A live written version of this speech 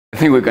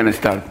think we can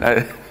start.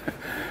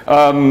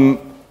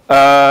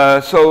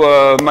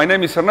 My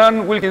name is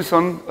Hernán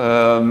Wilkinson,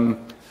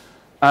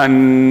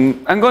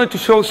 and I'm going to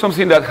show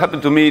something that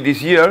happened to me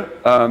this year.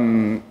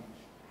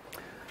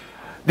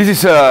 This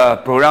is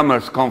a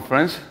programmers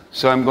conference,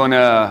 so I'm going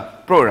to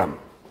program.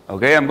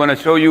 Okay, I'm going to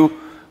show you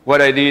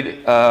what I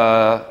did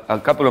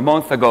a couple of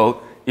months ago,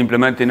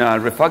 implementing a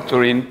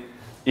refactoring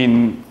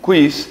in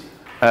Cuis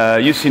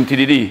using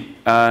TDD.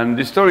 And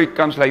the story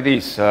comes like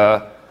this.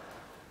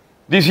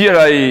 This year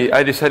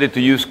I decided to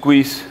use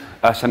Cuis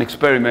as an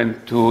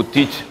experiment to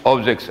teach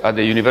objects at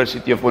the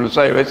University of Buenos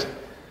Aires.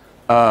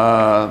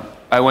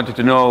 I wanted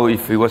to know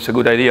if it was a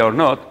good idea or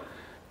not.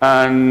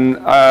 And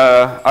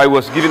I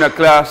was giving a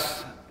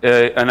class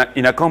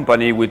in a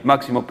company with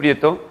Máximo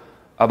Prieto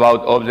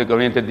about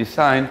object-oriented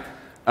design.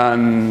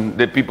 And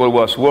the people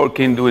was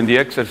working, doing the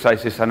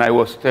exercises, and I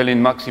was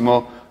telling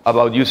Máximo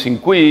about using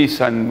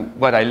Cuis and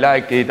what I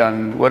like it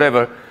and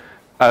whatever.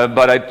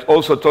 But I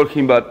also told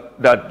him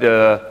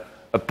that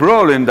a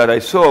problem that I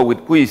saw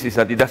with Cuis is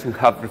that it doesn't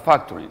have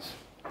refactorings,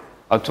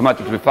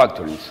 automatic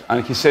refactorings.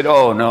 And he said,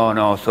 oh,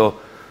 no, so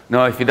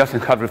no, if it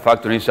doesn't have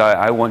refactorings,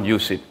 I won't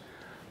use it.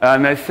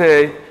 And I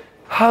say,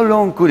 how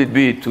long could it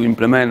be to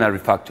implement a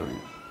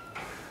refactoring?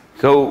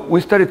 So we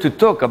started to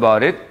talk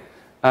about it,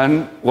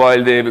 and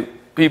while the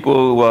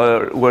people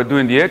were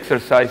doing the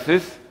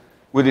exercises,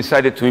 we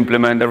decided to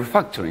implement a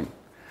refactoring.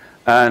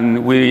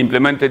 And we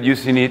implemented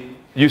using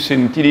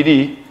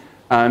TDD,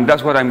 and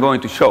that's what I'm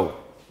going to show.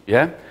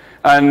 Yeah?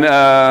 And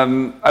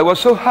I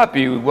was so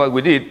happy with what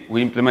we did.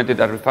 We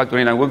implemented a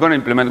refactoring, and we're going to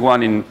implement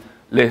one in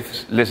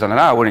less than an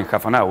hour, in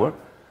half an hour.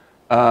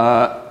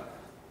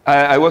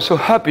 I was so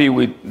happy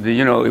with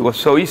it was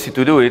so easy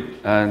to do it,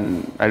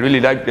 and I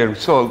really liked the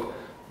result,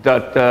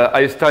 that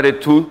I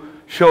started to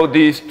show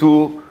this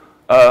to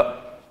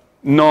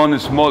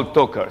non-small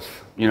talkers,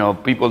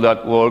 people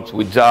that work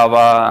with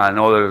Java and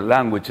other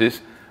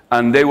languages,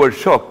 and they were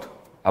shocked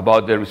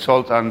about the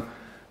result, and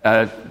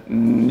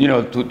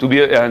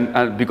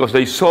because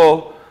they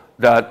saw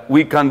that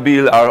we can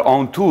build our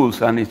own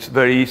tools, and it's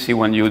very easy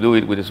when you do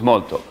it with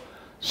Smalltalk.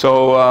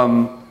 So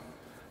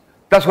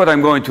that's what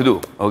I'm going to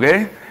do,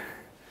 okay?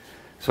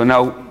 So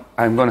now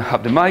I'm going to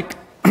have the mic.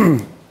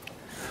 And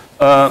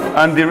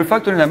the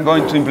refactoring I'm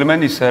going to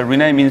implement is a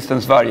rename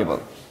instance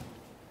variable.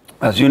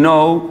 As you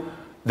know,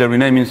 the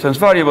rename instance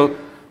variable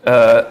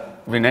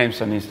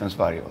renames an instance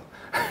variable.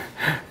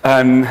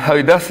 And how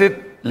it does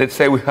it? Let's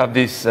say we have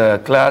this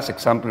class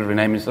example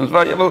rename instance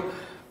variable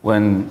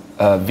when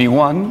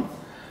v1,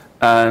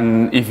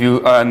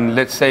 and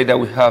let's say that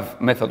we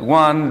have method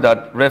 1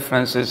 that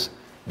references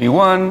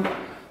v1.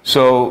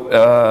 So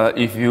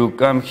if you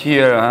come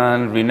here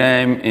and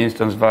rename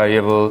instance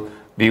variable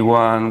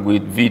v1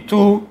 with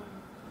v2,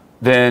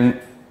 then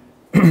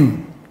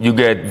you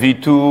get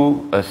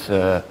v2 as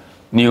a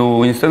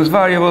new instance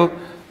variable,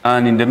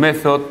 and in the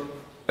method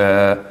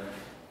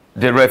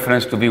the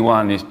reference to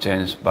v1 is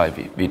changed by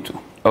v2.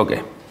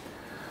 Okay,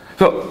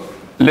 so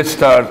let's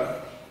start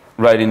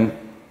writing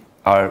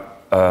our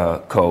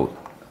code.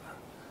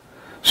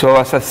 So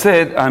as I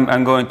said,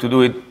 I'm going to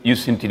do it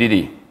using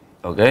TDD.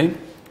 Okay,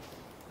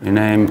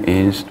 rename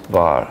inst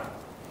var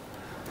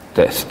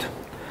test.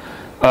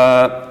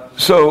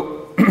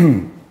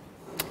 Something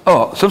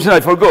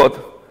I forgot.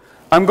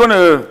 I'm going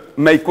to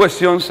make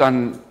questions,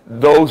 and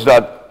those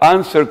that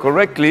answer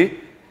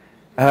correctly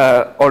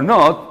or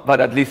not,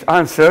 but at least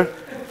answer,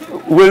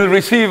 will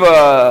receive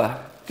a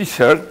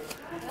T-shirt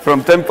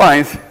from 10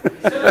 Pines.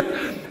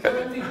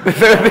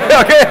 Okay.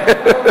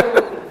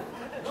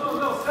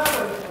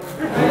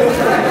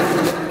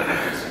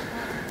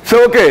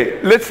 So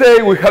okay, let's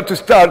say we have to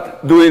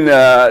start doing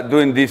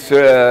this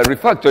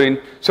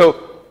refactoring. So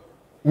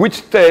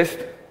which test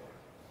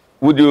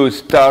would you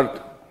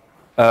start?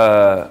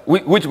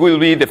 Which will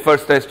be the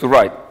first test to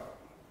write?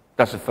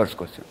 That's the first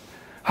question.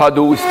 How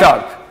do we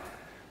start?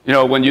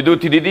 When you do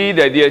TDD,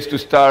 the idea is to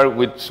start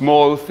with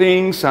small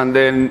things and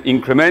then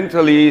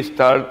incrementally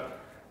start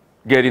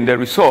getting the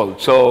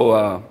result.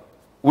 So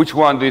which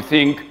one do you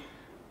think,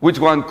 which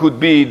one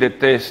could be the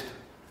test,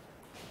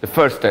 the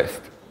first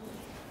test?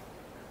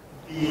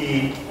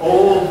 The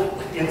old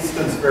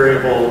instance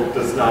variable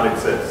does not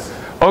exist.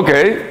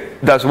 Okay,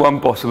 that's one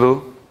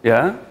possible.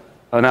 Yeah?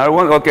 Another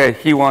one? Okay,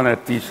 he won a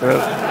T-shirt.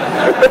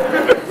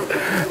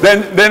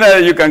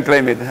 then you can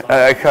claim it.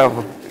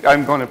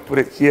 I'm going to put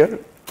it here.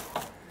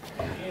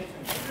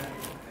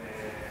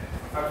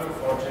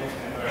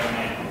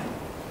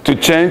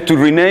 To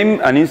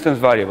rename an instance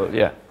variable,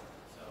 yeah.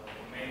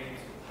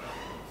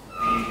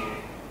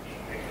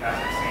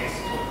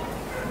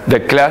 The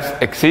class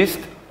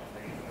exists?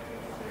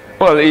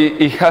 Well,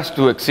 it has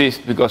to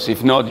exist, because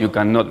if not, you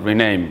cannot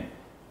rename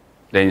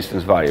the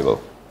instance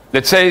variable.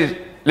 Let's say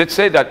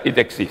that it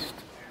exists.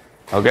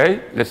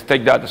 Okay? Let's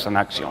take that as an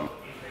axiom.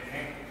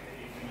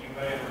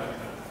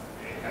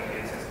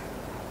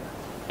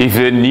 If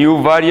the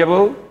new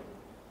variable,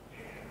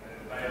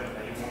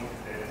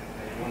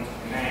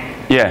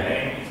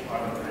 yeah.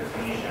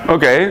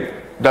 Okay,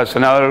 that's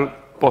another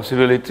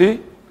possibility.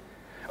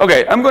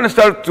 Okay, I'm going to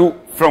start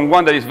from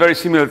one that is very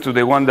similar to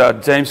the one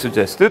that James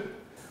suggested.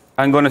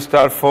 I'm going to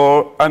start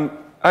for,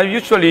 I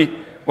usually,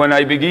 when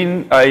I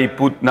begin, I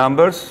put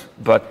numbers,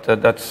 but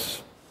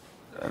that's,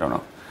 I don't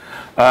know.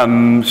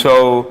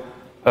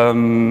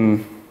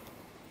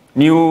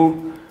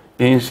 New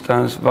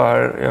instance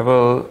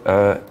variable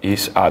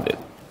is added.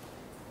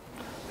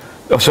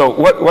 So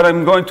what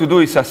I'm going to do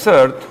is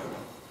assert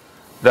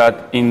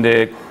that in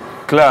the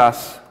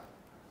class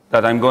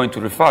that I'm going to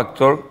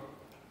refactor,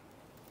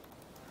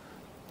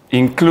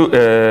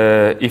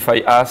 if I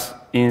ask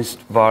inst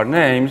var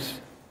names,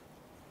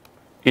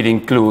 it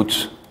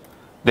includes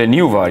the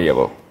new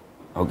variable.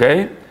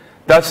 Okay?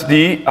 That's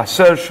the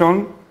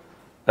assertion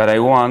that I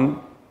want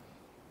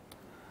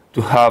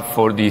to have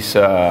for this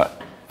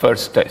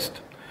first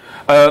test.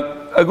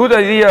 A good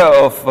idea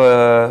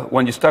of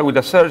when you start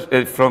with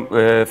from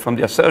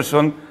the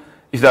assertion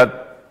is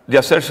that the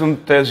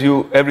assertion tells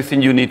you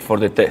everything you need for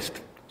the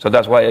test. So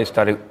that's why I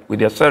started with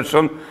the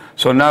assertion.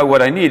 So now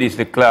what I need is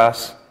the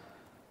class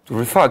to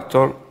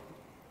refactor.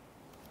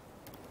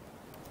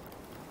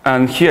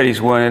 And here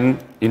is when,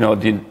 you know,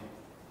 the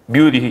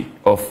beauty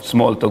of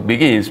Smalltalk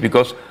begins,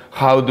 because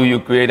how do you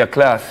create a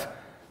class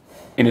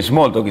in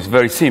Smalltalk? It's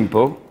very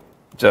simple.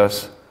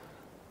 Just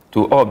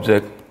to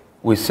object,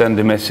 we send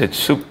the message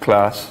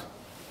subclass.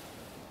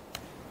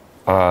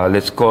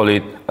 Let's call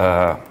it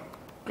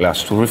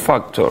class to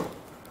refactor.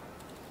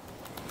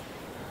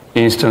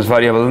 Instance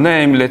variable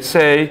name, let's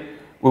say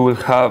we will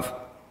have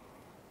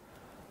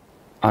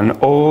an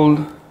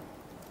old,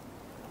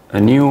 a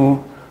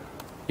new.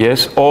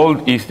 Yes,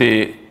 old is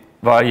the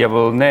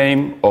variable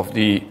name of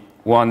the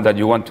one that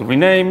you want to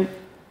rename.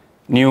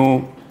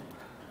 New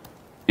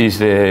is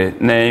the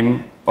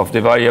name of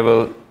the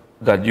variable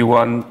that you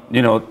want,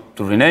 you know,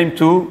 to rename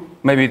to.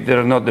 Maybe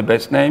they're not the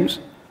best names.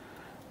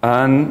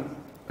 And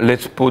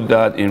let's put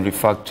that in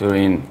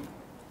refactoring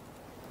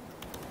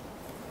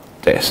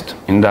test,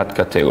 in that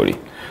category.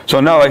 So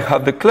now I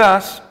have the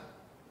class.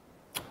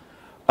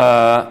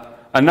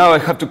 And now I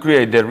have to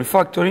create the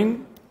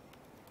refactoring.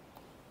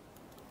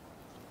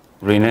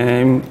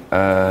 Rename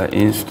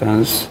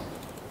instance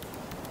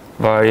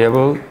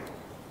variable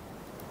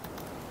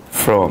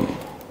from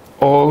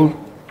old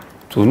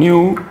to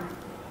new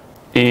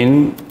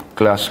in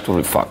class to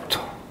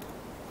refactor.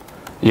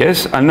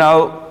 Yes, and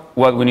now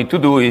what we need to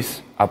do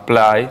is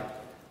apply.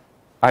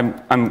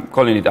 I'm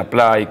calling it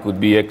apply, could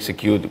be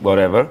execute,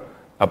 whatever.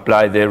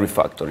 Apply the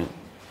refactoring.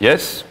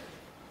 Yes?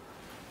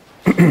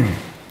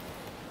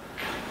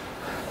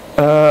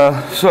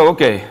 So,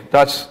 okay,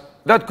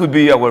 that could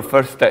be our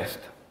first test.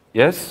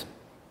 Yes?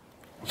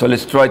 So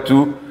let's try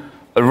to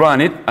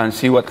run it and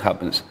see what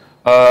happens.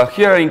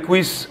 Here in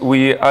Cuis,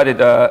 we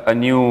added a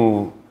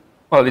new,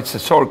 well, it's a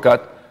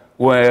shortcut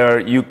where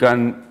you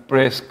can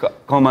press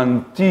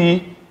Command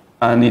T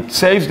and it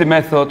saves the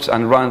methods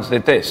and runs the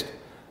test.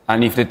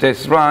 And if the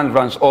test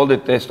runs all the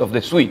tests of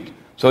the suite.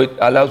 So it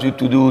allows you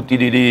to do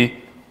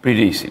TDD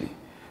pretty easily.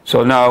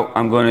 So now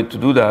I'm going to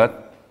do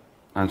that,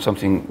 and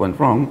something went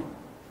wrong.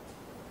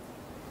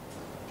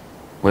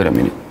 Wait a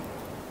minute.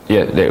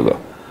 Yeah, there you go.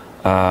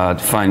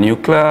 Define new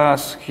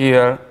class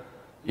here.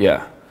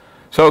 Yeah.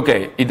 So,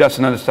 okay, it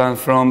doesn't understand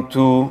from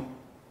to.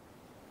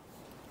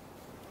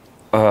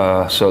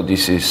 So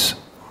this is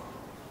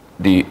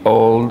the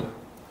old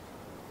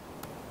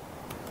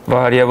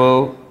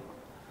variable,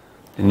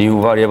 the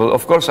new variable.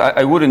 Of course,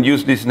 I wouldn't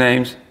use these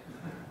names,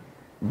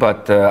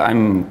 but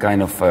I'm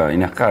kind of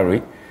in a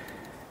hurry.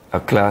 A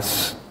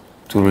class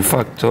to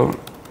refactor.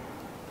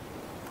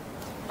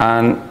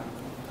 And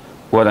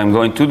what I'm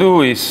going to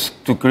do is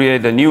to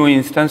create a new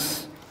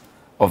instance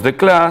of the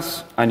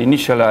class and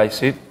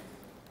initialize it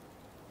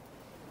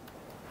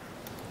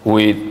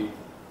with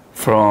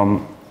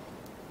from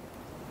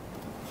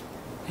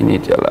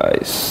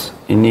initialize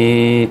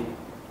init.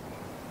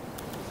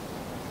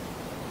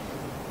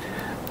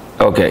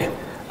 Okay,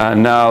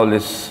 and now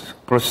let's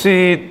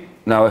proceed.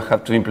 Now I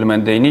have to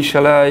implement the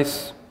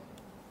initialize,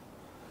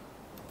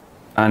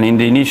 and in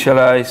the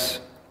initialize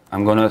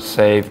I'm going to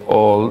save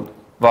old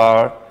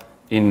var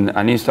in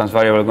an instance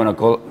variable. I'm going to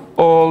call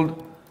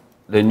old,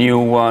 the new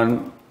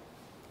one,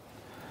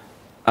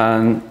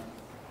 and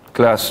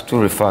class to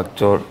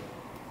refactor.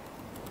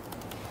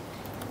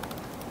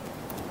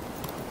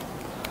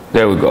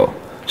 There we go.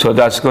 So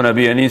that's going to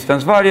be an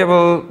instance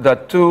variable,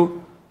 that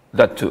two.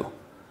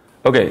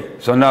 Okay,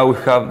 so now we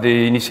have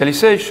the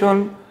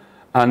initialization,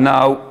 and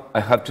now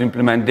I have to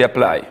implement the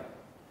apply.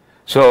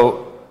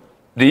 So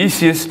the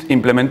easiest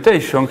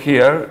implementation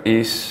here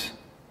is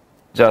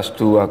just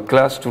to a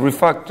class to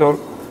refactor,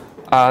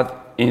 add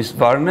inst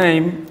var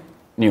name,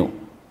 new.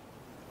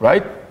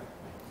 Right?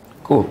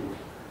 Cool.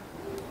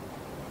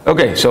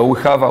 Okay, so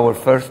we have our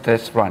first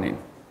test running.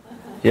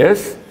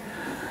 Yes?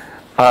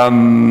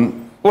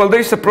 Well,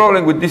 there is a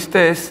problem with this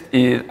test,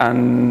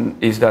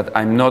 is that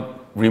I'm not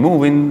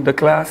removing the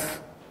class.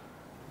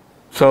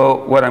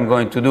 So what I'm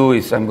going to do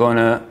is I'm going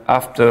to,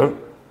 after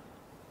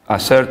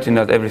asserting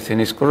that everything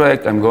is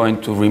correct, I'm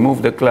going to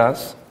remove the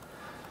class,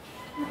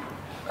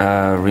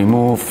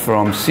 remove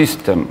from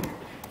system.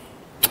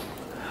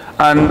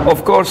 And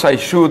of course, I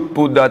should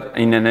put that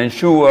in an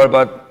ensure,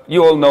 but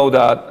you all know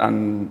that,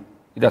 and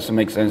it doesn't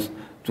make sense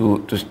to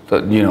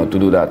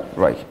do that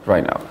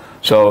right now.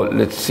 So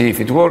let's see if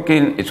it's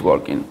working. It's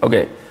working.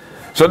 Okay.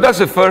 So that's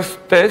the first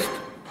test.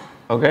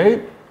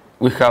 Okay.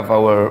 We have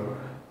our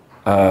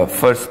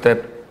first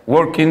step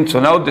working. So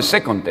now the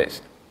second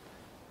test.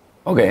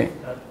 Okay.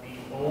 That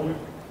the old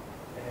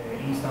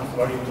instance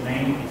variable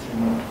name is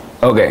removed.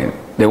 Okay.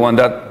 The one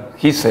that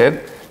he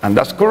said, and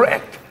that's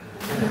correct.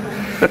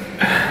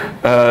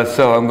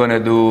 So I'm going to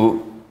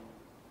do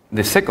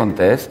the second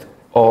test.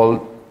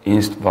 All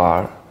inst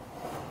var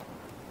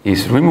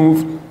is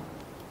removed.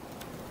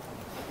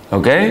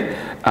 Okay?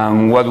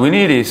 And what we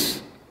need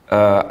is,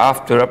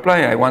 after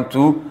applying, I want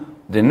to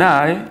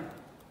deny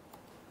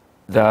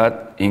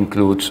that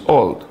includes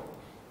old.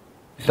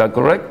 Is that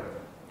correct?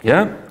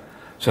 Yeah?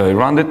 So I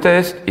run the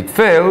test. It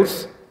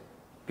fails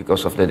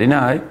because of the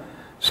deny.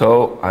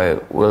 So I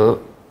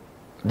will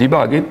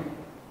debug it.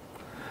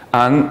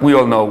 And we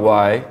all know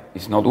why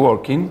it's not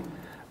working.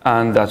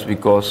 And that's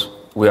because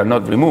we are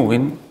not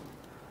removing.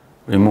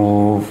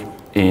 Remove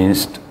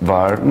inst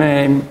var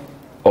name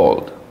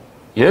old.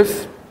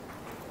 Yes?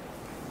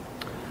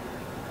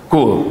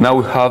 Cool. Now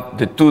we have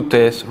the two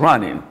tests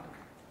running.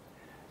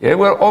 Yeah,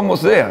 we're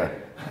almost there.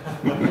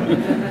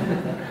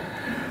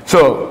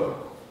 So,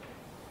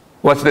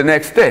 what's the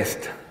next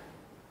test?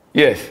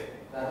 Yes?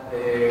 That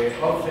the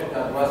object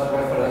that was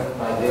referenced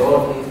by the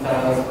old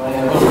instance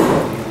variable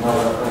is now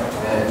referenced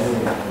by a new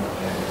instance.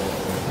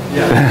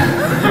 Yeah.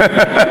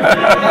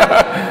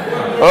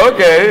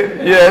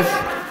 Okay, yes.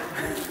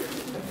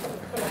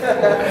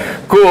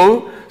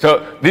 Cool.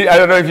 So, I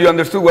don't know if you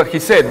understood what he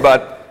said,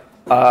 but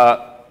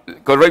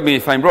correct me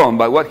if I'm wrong,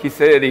 but what he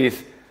said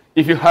is,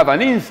 if you have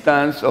an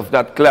instance of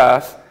that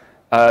class,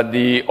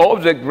 the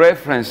object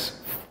referenced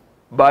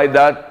by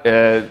that,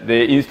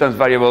 the instance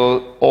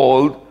variable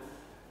old,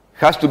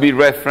 has to be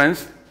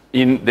referenced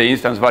in the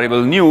instance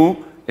variable new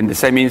in the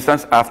same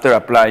instance after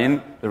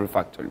applying the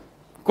refactoring.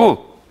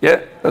 Cool.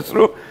 Yeah, that's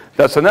true.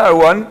 That's another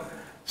one.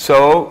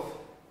 So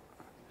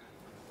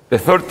the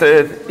third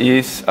test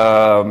is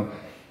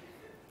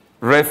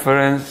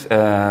reference.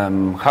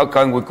 How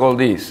can we call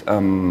this?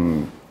 Present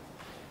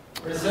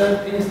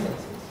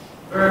instances.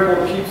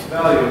 Variable keeps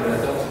value.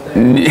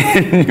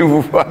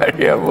 New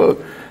variable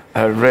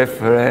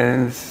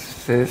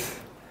references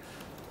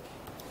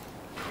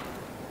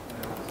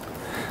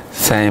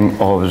same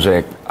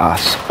object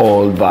as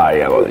old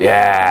variable.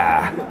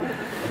 Yeah,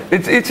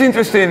 it's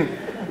interesting.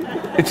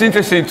 It's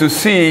interesting to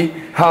see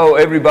how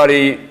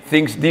everybody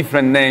thinks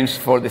different names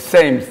for the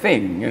same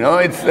thing. You know,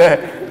 it's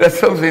that's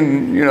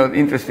something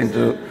interesting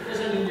to.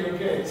 In your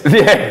case.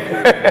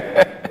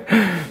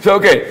 Yeah. So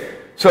okay.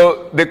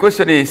 So the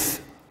question is,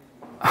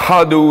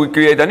 how do we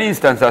create an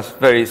instance? That's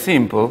very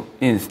simple.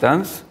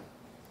 Instance,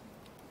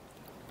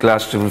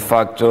 class to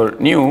refactor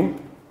new.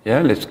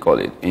 Yeah, let's call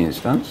it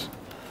instance.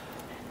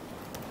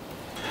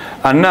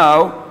 And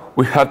now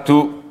we have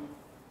to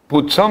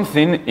put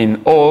something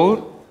in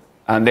old,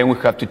 and then we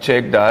have to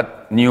check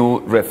that new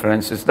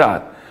references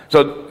that.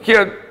 So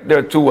here there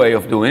are two ways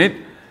of doing it.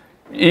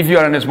 If you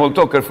are in a small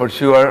talker, for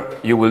sure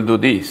you will do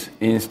this: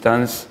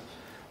 instance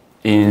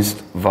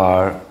inst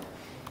var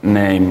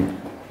name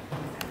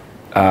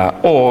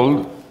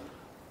old,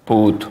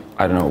 put,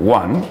 I don't know,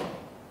 1,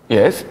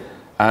 yes,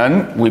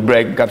 and we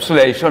break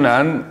encapsulation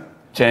and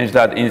change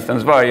that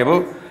instance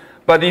variable.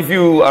 But if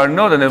you are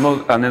not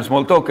a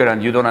small talker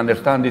and you don't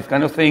understand these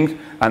kind of things,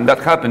 and that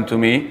happened to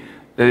me,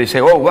 they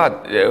say, oh,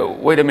 what?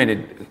 Wait a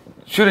minute,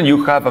 shouldn't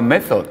you have a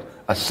method,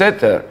 a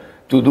setter,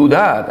 to do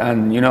that?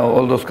 And,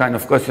 all those kind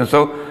of questions.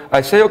 So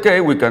I say,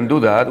 okay, we can do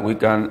that. We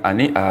can,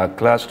 a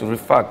class to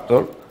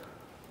refactor,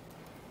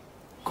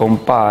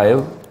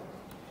 compile,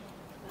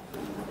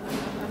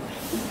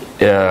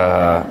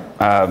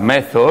 a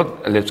method,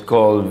 let's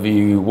call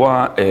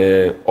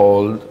v1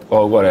 old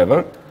or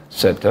whatever,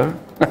 setter,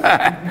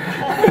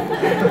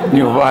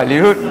 new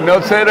value,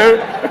 no setter.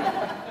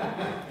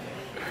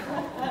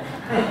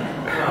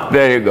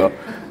 There you go.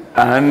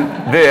 And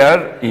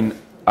there,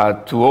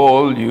 to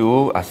all,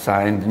 you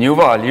assign new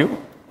value,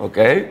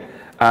 okay?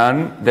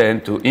 And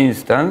then to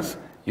instance,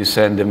 you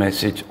send the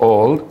message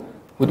old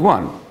with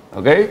 1,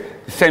 okay?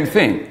 Same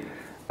thing.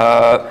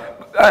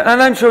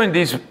 And I'm showing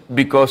this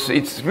because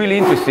it's really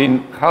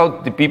interesting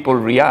how the people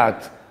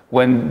react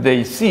when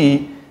they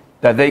see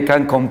that they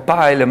can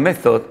compile a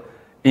method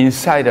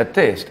inside a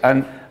test.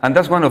 And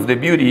that's one of the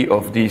beauty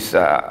of this,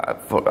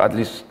 for at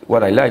least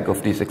what I like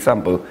of this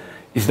example,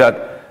 is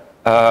that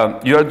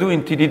you are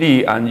doing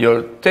TDD and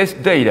your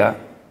test data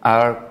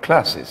are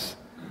classes.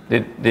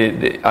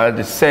 They are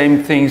the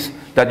same things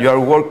that you are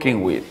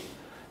working with.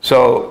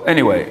 So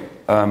anyway,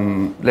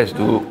 let's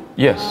do,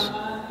 yes.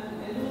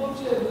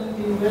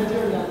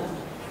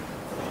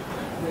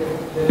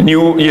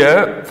 New,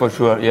 yeah, for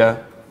sure, yeah,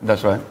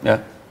 that's right, yeah.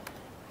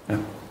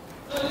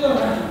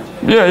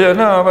 Yeah,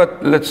 no,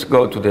 but let's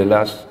go to the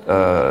last,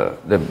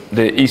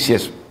 the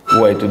easiest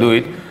way to do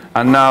it.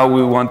 And now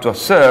we want to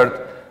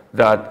assert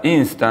that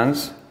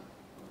instance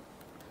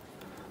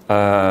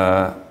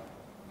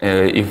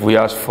if we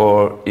ask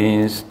for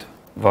inst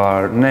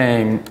var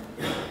name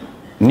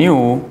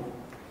new,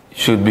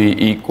 should be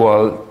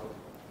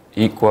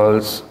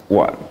equals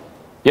 1.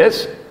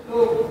 Yes?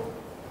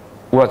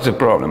 What's the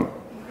problem?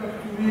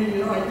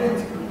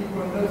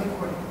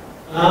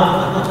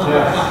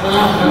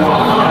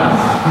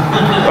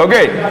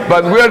 Okay,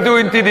 but we are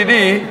doing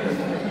TDD.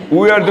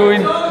 We are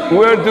doing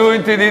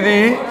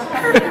TDD.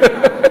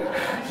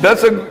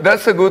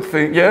 That's a good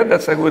thing. Yeah,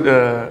 that's a good.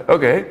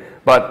 Okay,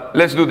 but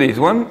let's do this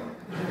one.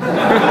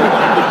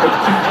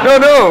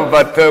 No,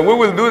 but we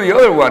will do the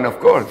other one, of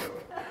course.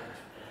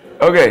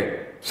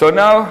 Okay, so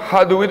now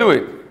how do we do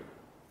it?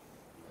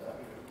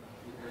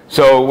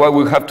 So what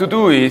we have to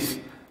do is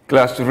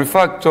class to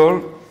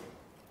refactor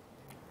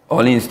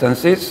all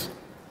instances,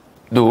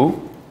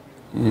 do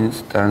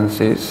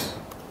instances,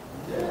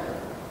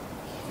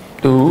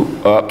 do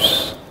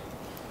ops,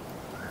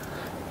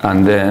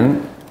 and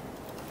then,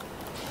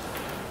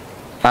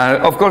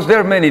 of course, there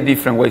are many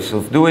different ways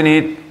of doing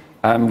it.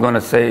 I'm going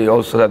to say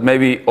also that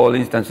maybe all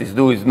instances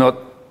do is not,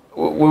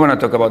 we want to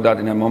talk about that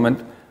in a moment,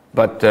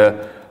 but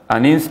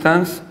an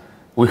instance,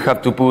 we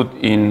have to put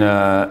in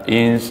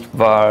inst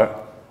var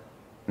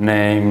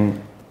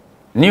name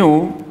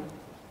new,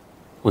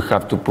 we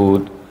have to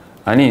put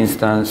an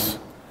instance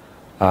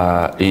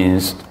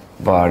inst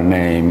var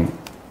name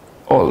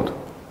old.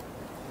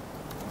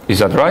 Is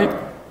that right?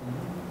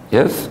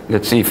 Yes?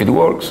 Let's see if it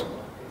works.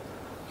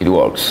 It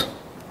works.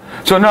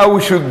 So now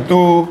we should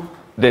do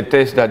the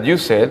test that you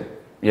said,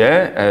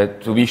 yeah,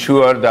 to be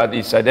sure that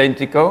it's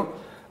identical,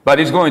 but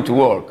it's going to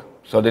work.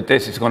 So the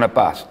test is going to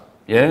pass,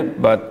 yeah,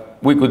 but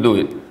we could do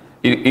it.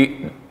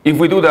 If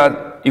we do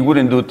that, it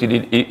wouldn't do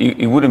TDD,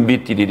 it wouldn't be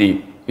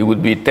TDD, it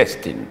would be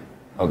testing,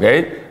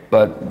 okay?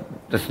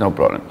 But there's no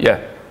problem, yeah.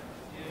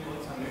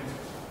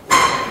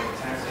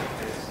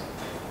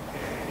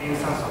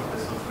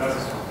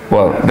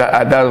 Well,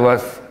 that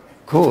was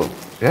cool,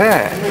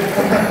 yeah.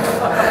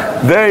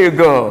 There you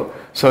go.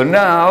 So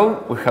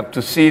now we have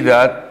to see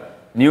that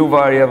new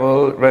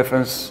variable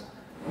reference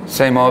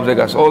same object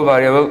as all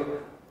variable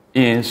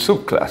in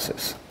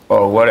subclasses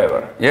or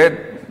whatever. Yeah,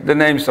 the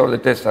names of the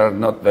tests are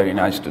not very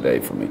nice today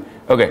for me.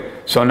 Okay,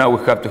 so now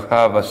we have to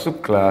have a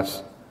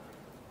subclass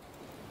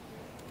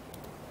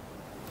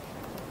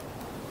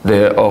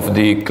of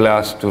the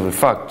class to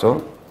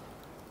refactor.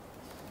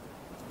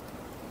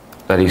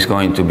 That is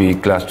going to be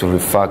class to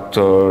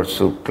refactor,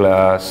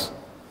 subclass,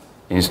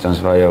 instance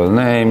variable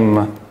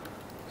name,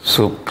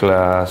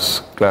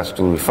 subclass, class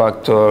to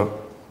refactor.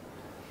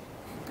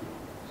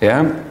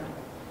 Yeah?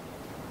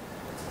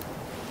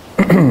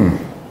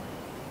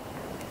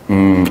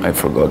 I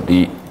forgot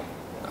the,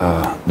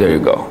 there you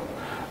go.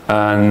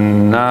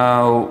 And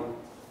now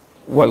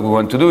what we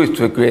want to do is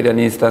to create an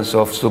instance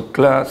of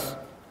subclass,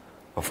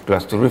 of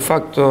class to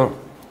refactor.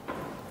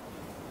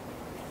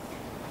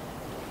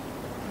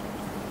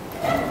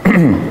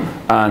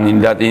 And in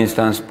that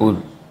instance put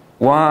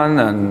 1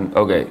 and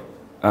okay,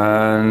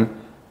 and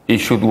it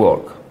should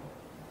work.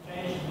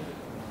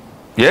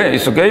 Yeah,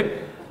 it's okay.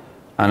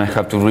 And I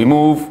have to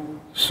remove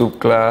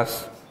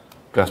subclass,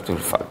 class to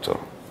refactor.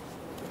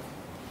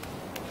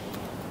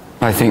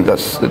 I think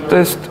that's the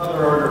test.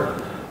 Another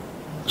order.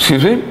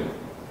 Excuse me?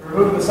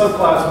 Remove the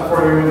subclass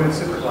before you remove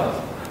the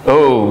superclass.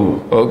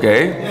 Oh,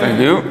 okay, thank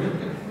you.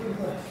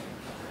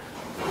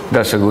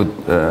 That's a good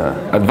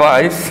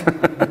advice.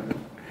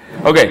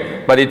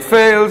 Okay, but it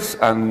fails,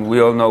 and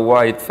we all know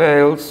why it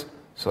fails.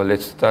 So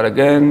let's start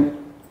again.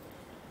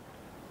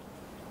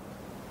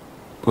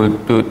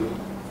 Good.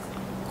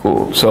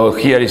 Cool. So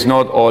here is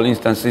not all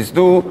instances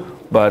do,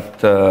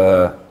 but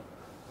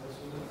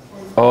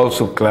all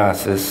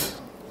subclasses,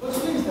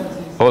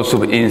 all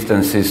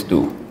subinstances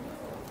do.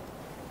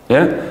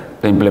 Yeah?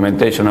 The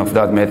implementation of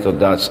that method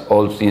does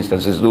all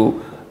instances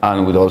do,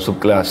 and with all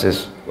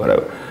subclasses,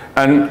 whatever.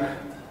 And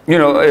you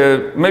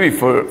know, maybe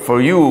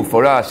for you,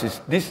 for us,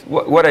 is this,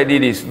 what I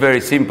did is very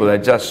simple. I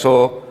just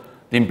saw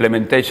the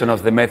implementation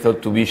of the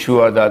method to be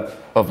sure that,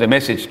 of the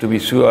message to be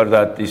sure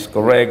that it's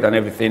correct and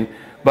everything.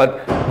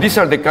 But these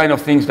are the kind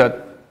of things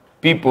that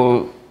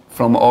people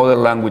from other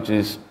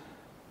languages,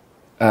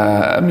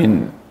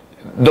 don't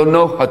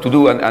know how to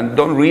do and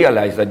don't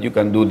realize that you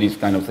can do these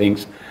kind of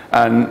things.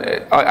 And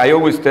I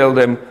always tell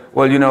them,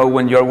 well, you know,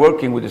 when you're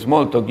working with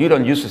Smalltalk, you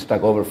don't use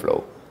Stack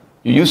Overflow.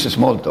 You use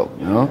Smalltalk,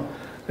 you know.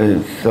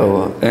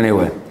 So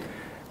anyway,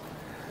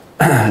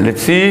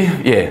 let's see.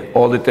 Yeah,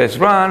 all the tests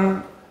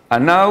run,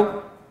 and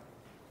now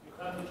you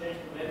have to change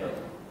the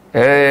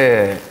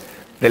method.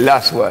 The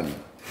last one.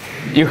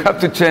 You have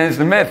to change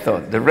the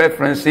method, the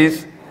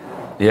references.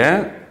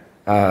 Yeah.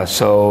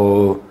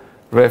 So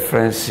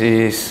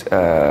references,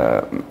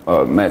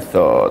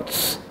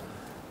 methods,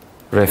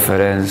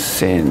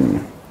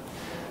 referencing,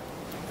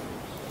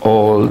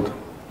 old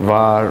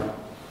var,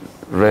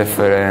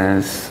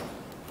 reference,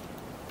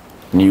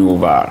 new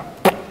var,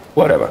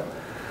 whatever.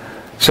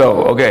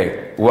 So,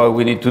 okay, what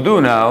we need to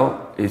do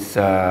now is,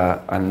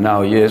 and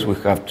now, yes, we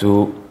have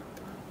to,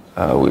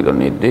 we don't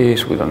need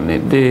this, we don't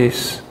need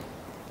this.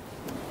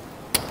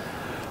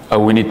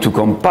 we need to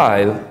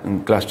compile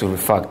in class to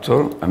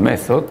refactor a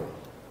method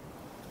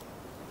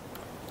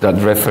that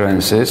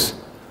references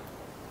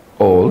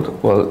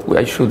old. Well,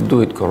 I should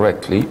do it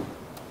correctly.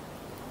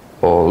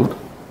 Old.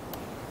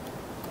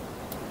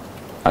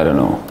 I don't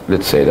know.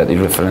 Let's say that it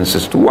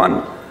references to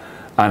 1,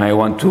 and I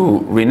want to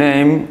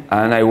rename,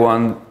 and I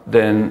want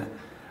then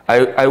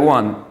I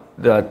want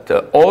that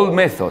all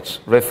methods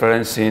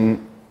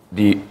referencing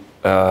the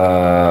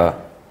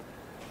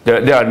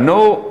there are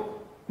no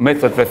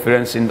method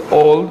referencing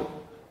old,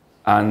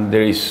 and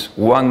there is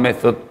one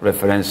method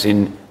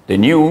referencing the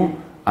new,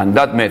 and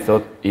that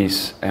method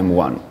is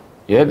M1.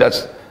 Yeah,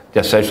 that's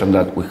the assertion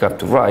that we have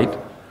to write.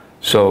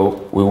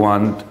 So we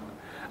want,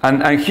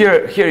 and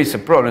here is a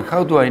problem.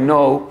 How do I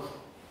know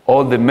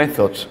all the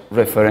methods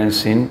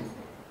referencing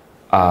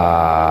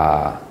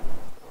an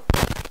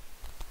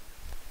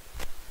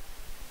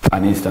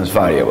instance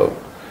variable?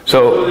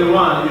 So the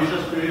one, you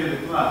just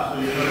created the class, so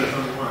you know there's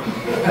only one.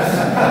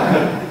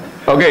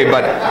 Okay,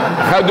 but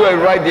how do I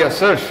write the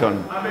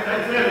assertion? I mean,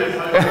 I said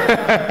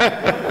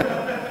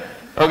it.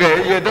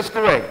 Okay, yeah, that's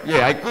correct.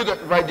 Yeah, I could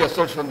write the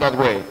assertion that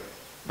way.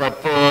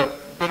 But the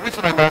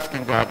reason I'm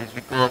asking that is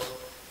because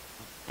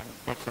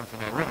that's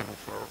something I really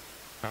before.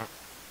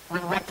 We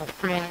want to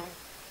frame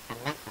a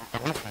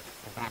method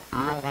that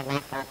all the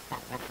methods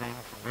that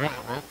reference a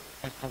variable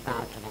is to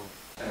go to the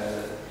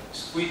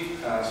Squid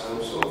has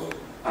also,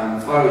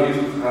 and Faro used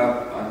to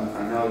have,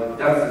 and now it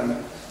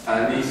doesn't,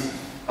 and this,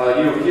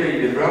 here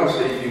in the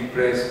browser, if you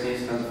press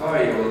instance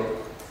variable,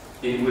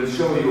 it will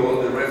show you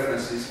all the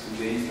references to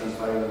the instance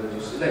variable that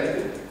you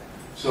selected.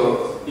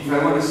 So if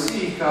I want to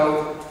see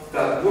how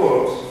that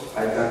works,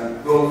 I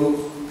can go,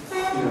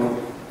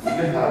 with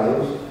the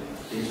hellos,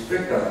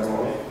 inspect that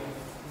mode,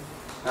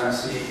 and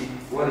see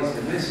what is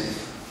the message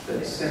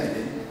that is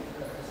sending.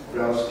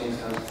 Browse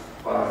instance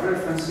var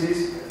references,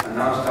 and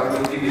now start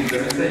looking at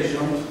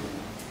implementation.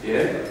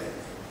 Yeah.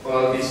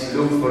 Well, this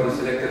look for the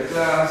selected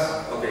class.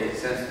 Okay, it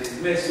sends this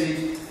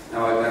message.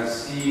 Now I can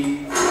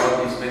see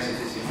how this message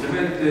is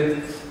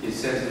implemented. It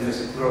sends the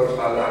message props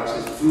all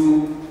access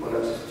true, all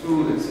access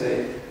true. Let's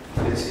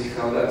see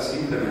how that's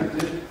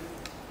implemented.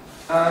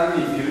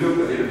 And if you look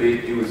a little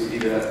bit, you will see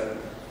that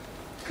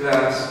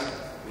class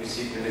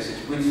received the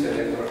message with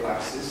selector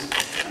access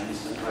and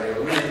instance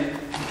variable name.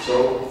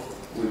 So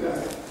we got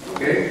it.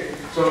 Okay?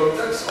 So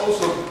that's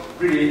also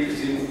pretty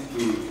interesting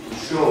to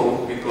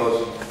show,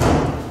 because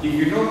if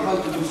you know how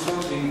to do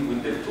something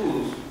with the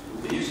tools,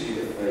 with the user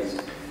interface,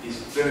 it's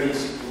very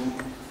easy to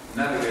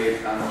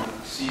navigate and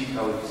see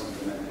how it is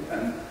implemented.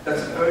 And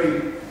that's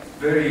very,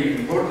 very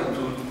important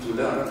to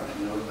learn,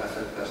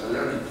 as a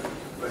learning tool.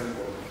 Very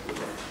important to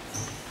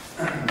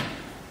learn.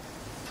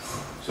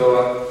 So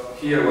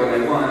here what I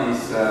want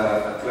is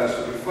a class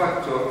of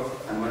refactor.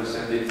 I'm going to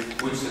send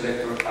it with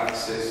selector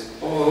access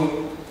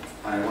all.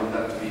 I want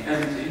that to be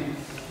empty.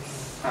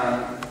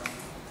 And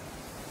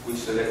with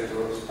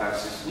selector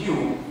access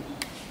new,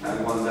 I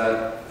want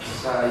that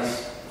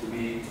size to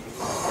be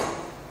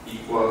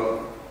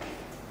equal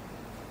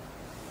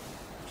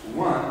to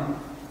 1,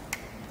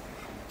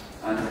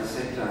 and at the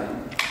same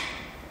time,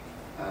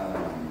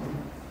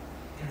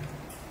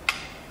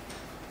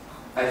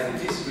 I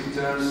think this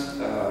returns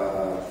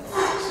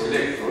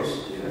selectors,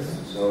 yes,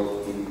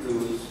 so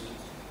includes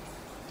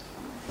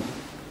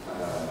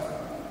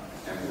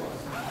M1.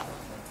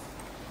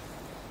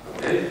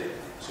 Okay?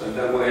 So in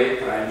that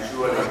way, I'm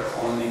sure that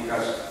only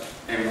has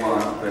M1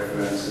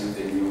 referencing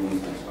the new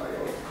instance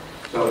variable.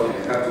 So I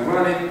have to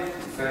run it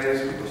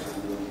first because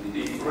I'm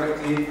doing it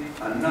correctly.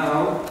 And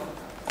now,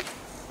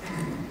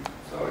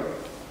 sorry,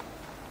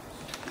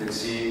 let's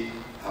see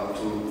how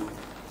to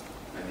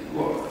make it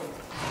work.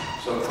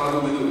 So how do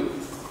we do it?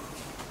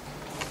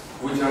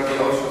 Which are the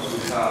options we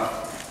have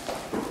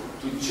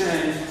to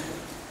change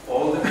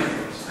all the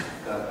methods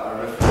that are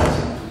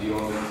referencing to the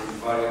old instance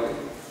variable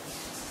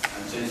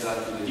and change that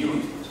to the new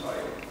instance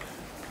variable?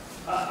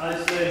 I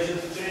say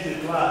just change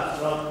the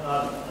class,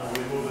 not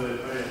remove the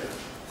variable.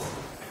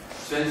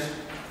 Change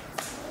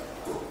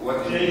what?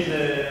 Change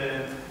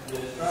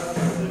the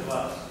structure of the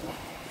class.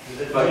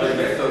 But the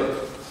method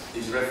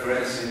is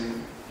referencing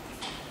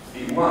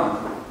V1.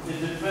 It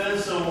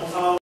depends on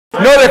how.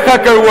 Not the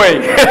hacker way.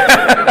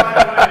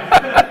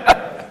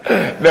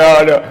 No.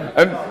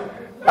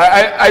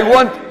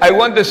 I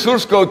want the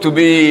source code to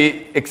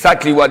be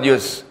exactly what you.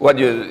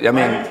 I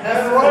mean.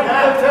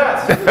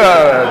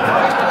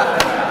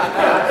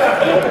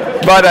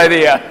 Bad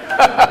idea.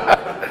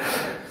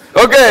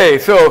 Okay,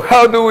 so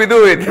how do we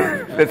do it?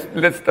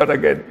 Let's start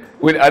again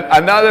with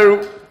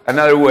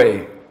another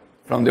way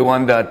from the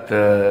one that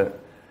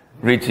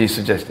Rich is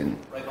suggesting.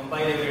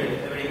 Recompile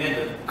every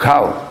method.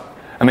 How?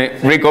 I mean,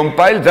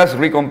 just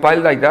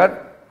recompile like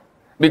that?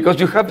 Because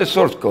you have the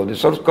source code. The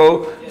source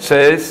code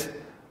says,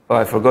 oh,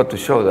 I forgot to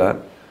show that,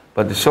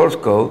 but the source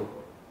code,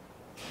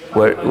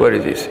 where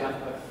is this?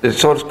 The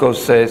source code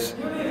says,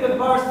 You need the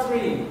parse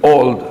tree.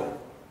 old.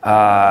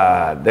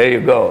 There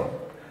you go.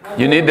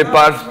 You need the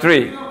parse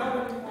tree.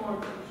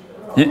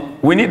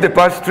 We need the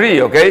parse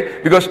tree,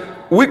 okay? Because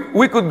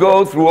we could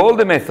go through all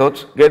the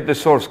methods, get the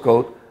source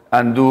code,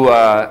 and do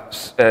a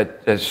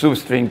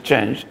substring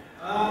change.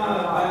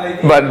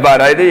 But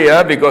bad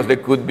idea, because there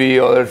could be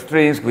other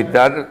strings with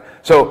that.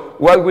 So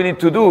what we need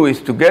to do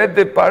is to get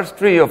the parse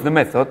tree of the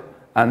method,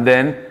 and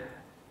then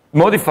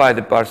modify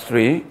the parse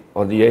tree,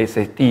 or the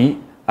AST,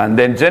 and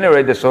then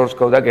generate the source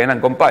code again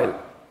and compile.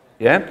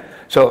 Yeah?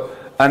 So,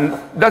 and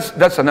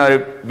that's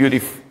another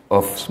beauty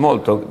of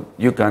Smalltalk.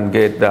 You can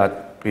get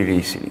that pretty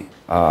easily.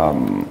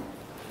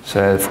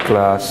 Self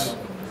class.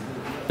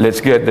 Let's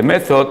get the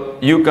method.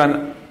 You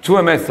can, to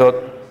a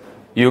method,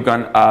 you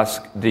can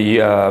ask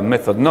the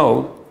method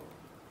node,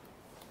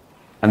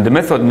 and the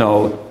method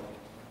node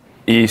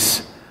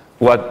is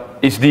what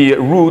is the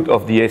root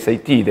of the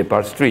SAT, the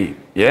parse tree.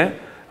 Yeah?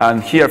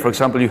 And here, for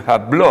example, you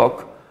have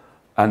block,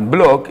 and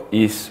block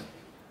is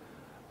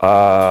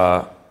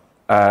a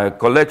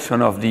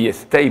collection of the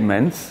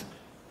statements.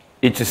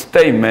 Each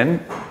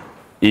statement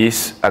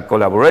is a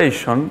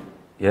collaboration,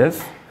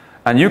 yes?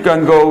 And you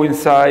can go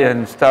inside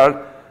and start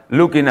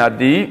looking at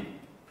the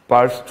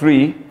parse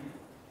tree,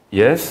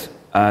 yes?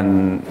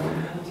 And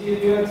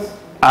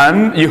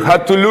you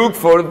have to look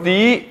for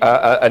the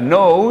a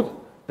node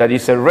that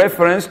is a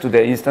reference to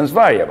the instance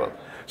variable.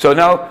 So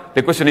now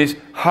the question is,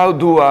 how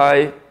do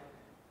I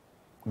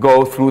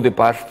go through the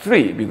parse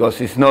tree? Because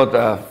it's not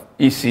an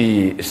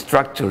easy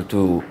structure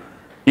to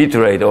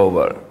iterate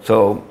over.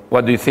 So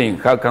what do you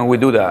think? How can we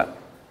do that?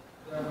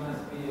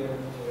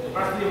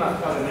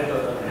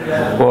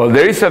 Well,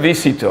 there is a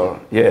visitor.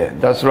 Yeah,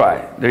 that's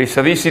right. There is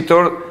a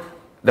visitor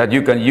that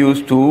you can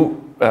use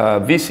to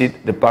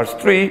visit the parse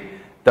tree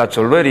that's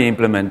already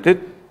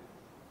implemented.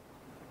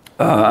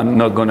 I'm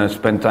not going to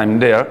spend time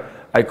there.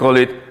 I call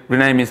it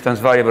rename instance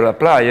variable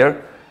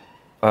applier.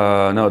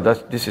 No,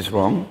 this is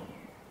wrong.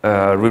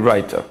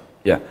 Rewriter.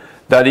 Yeah,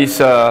 that is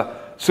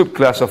a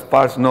subclass of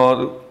parse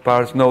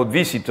node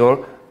visitor.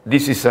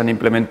 This is an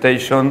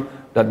implementation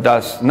that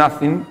does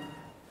nothing.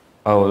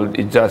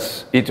 It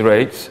just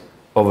iterates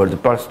over the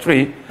parse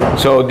tree.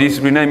 So this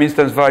rename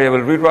instance variable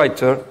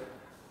rewriter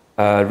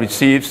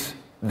receives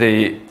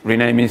the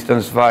rename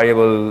instance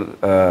variable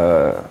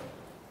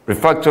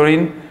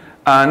refactoring,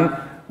 and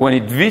when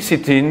it's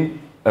visiting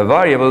a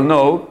variable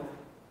node,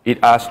 it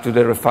asks to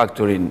the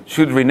refactoring,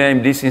 should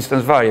rename this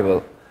instance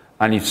variable,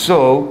 and if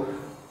so,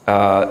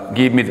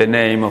 give me the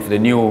name of the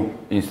new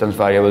instance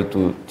variable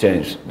to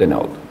change the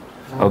node.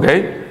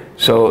 Okay?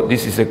 So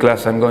this is the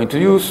class I'm going to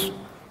use.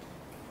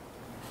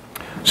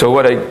 So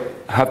what I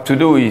have to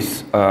do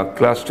is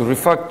class to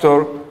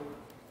refactor,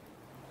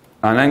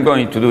 and I'm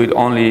going to do it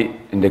only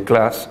in the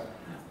class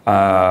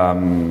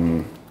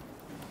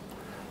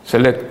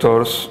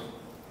selectors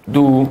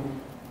do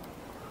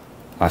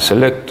a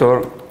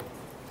selector,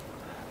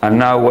 and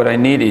now what I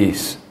need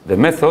is the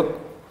method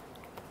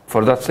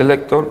for that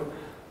selector.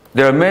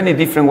 There are many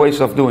different ways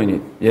of doing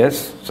it,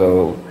 yes?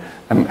 So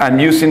I'm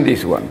using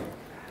this one.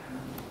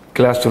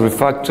 Class to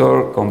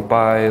refactor,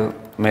 compile,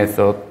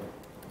 method,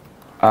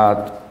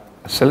 add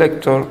a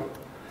selector.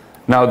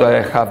 Now that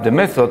I have the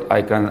method,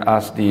 I can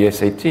ask the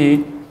SAT,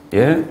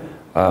 yeah,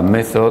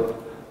 method,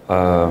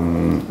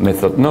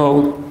 method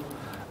node.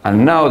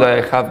 And now that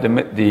I have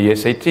the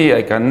SAT,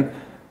 I can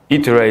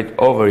iterate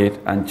over it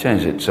and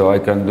change it. So I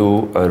can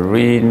do a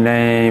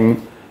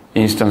rename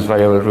instance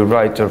variable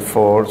rewriter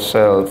for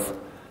self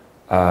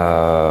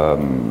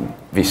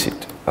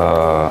visit.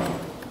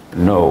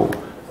 No.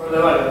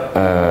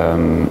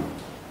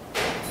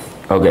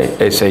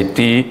 Okay,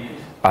 SAT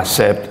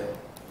accept.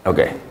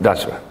 Okay,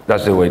 that's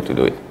the way to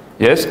do it.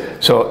 Yes.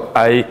 So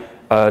I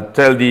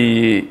tell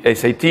the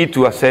SAT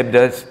to accept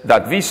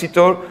that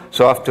visitor.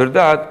 So after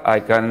that, I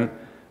can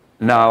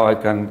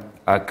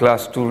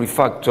class to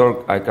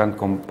refactor. I can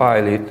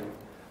compile it.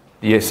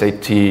 The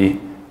SAT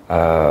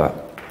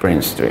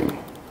print string,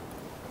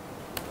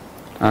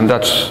 and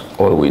that's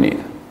all we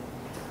need.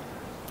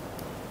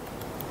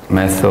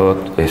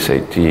 Method,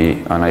 SAT,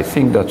 and I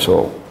think that's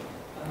all.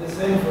 And the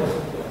same for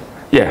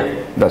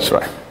yeah, that's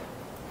right.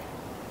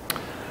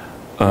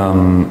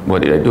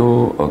 What did I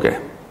do? Okay.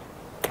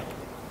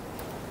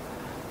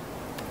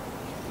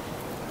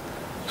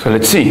 So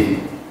let's see.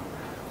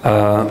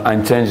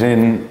 I'm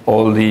changing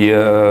all the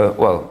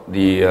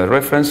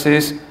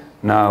references.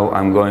 Now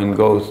I'm going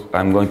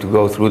to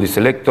go through the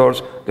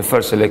selectors. The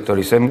first selector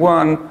is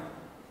M1.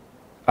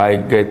 I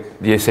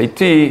get the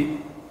SAT.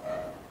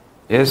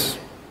 Yes,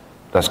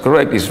 that's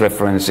correct. It's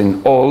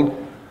referencing old.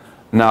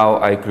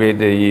 Now I create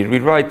the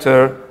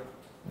rewriter,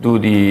 do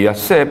the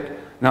accept.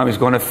 Now it's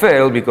going to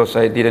fail because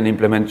I didn't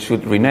implement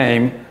should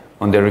rename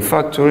on the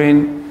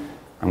refactoring.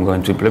 I'm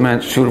going to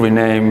implement should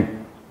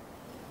rename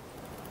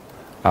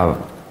a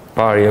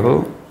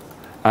variable,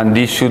 and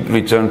this should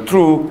return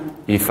true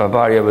if a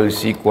variable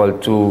is equal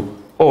to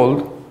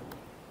old.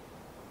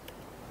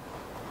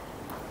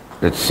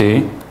 Let's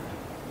see.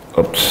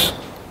 Oops.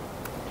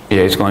 Yeah,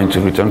 it's going to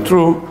return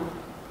true.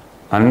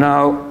 And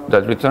now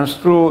that returns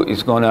true,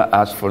 it's going to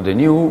ask for the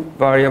new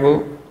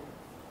variable.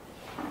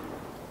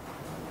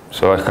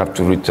 So I have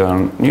to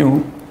return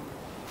new.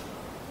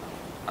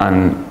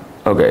 And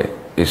okay,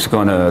 is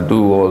going to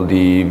do all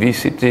the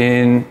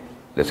visiting.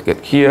 Let's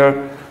get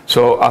here.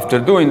 So after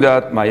doing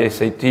that, my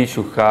SAT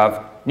should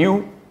have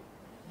new.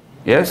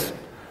 Yes?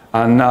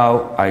 And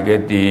now I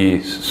get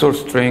the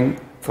source string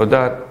for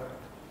that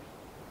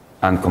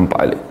and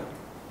compile it.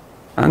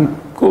 And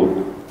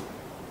cool.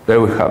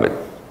 There we have it.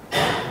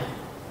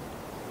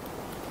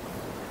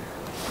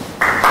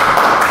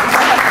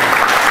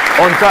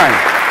 On time.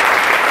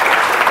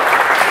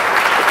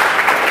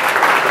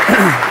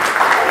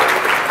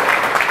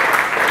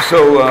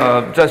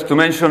 So just to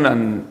mention,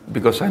 and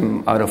because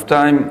I'm out of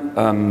time,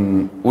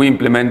 we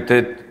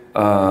implemented,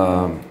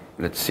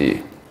 let's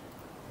see,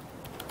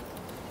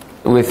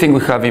 we think we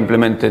have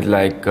implemented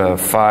like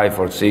 5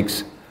 or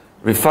 6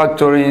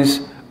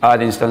 refactorings,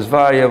 add instance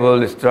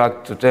variable,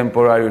 extract to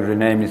temporary,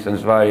 rename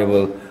instance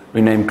variable,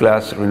 rename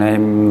class,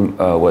 rename,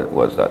 what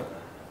was that?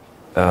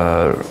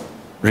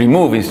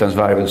 Remove instance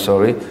variable,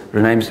 sorry,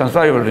 rename instance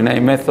variable,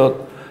 rename method,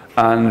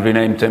 and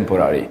rename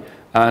temporary.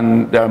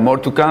 And there are more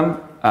to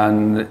come,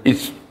 and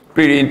it's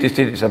pretty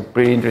interesting. It's a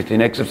pretty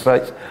interesting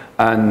exercise,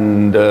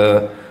 and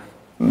you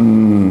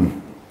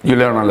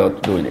learn a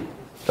lot doing it.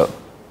 So,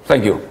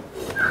 thank you.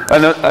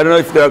 And I don't know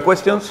if there are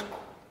questions.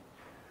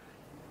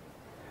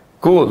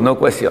 Cool, no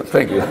questions.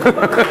 Thank you.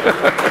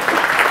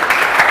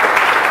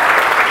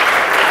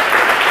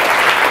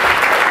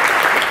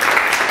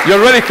 You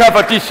already have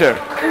a teacher.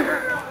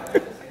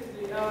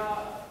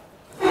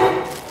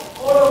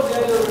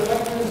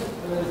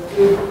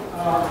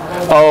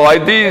 Oh, I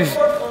did.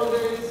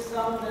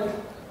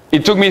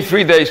 It took me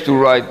 3 days to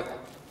write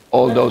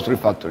all those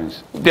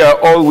refactorings. They are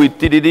all with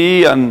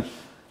TDD, and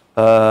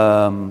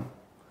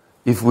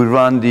if we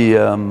run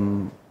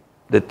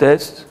the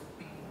test,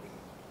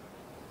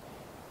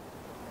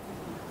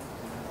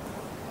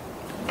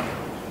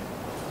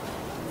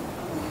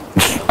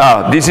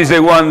 this is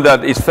the one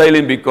that is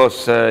failing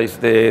because it's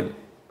the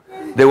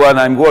one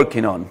I'm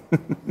working on.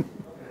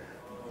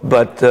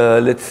 But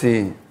let's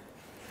see.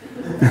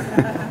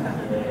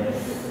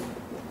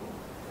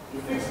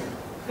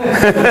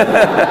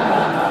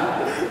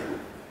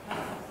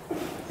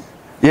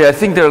 Yeah, I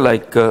think they're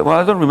like, well,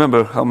 I don't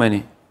remember how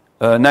many,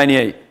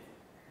 98.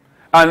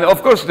 And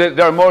of course,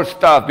 there are more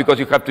stuff because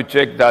you have to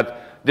check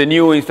that the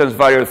new instance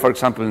variable, for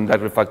example, in that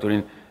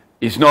refactoring,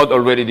 is not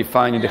already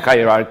defined in the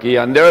hierarchy.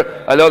 And there are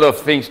a lot of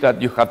things that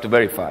you have to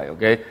verify,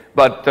 okay?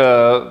 But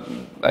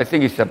I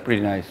think it's a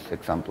pretty nice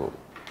example.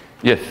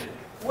 Yes?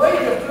 Why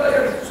the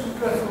player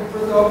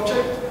for the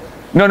object?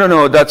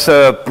 No, that's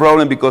a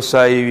problem because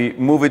I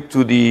moved it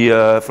to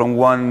the, from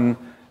one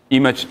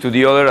image to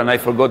the other, and I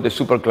forgot the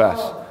superclass.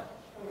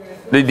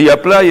 Okay. The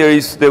applier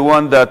is the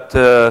one that,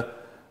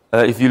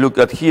 if you look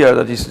at here,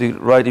 that is the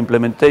right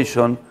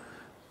implementation.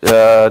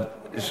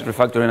 It's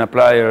refactoring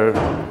applier.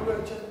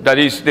 That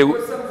is the,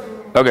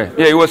 okay,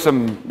 yeah, it was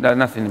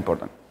nothing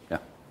important. Yeah.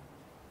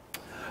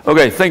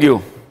 Okay, thank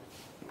you.